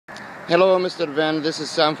Hello, Mr. Van. This is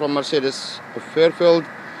Sam from Mercedes of Fairfield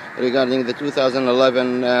regarding the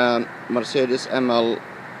 2011 Mercedes ML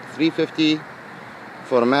 350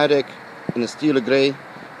 4MATIC in steel gray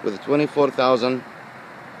with 24,000,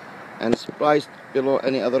 and it's priced below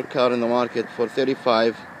any other car in the market for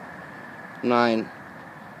 $35,900.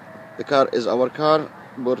 The car is our car,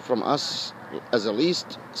 bought from us as a lease,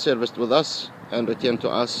 serviced with us, and returned to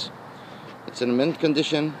us. It's in mint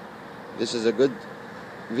condition. This is a good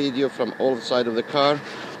video from all sides of the car,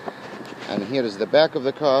 and here is the back of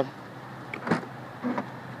the car.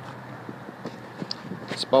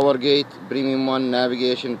 It's power gate, premium one,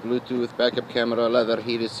 navigation, Bluetooth, backup camera, leather,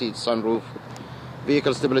 heated seats, sunroof,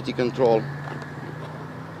 vehicle stability control.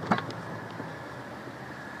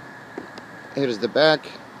 Here is the back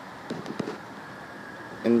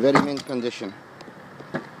in very mint condition.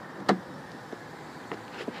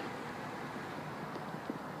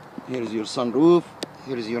 Here's your sunroof.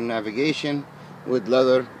 Here's your navigation with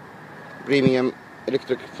leather, premium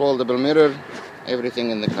electric foldable mirror, everything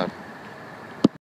in the car.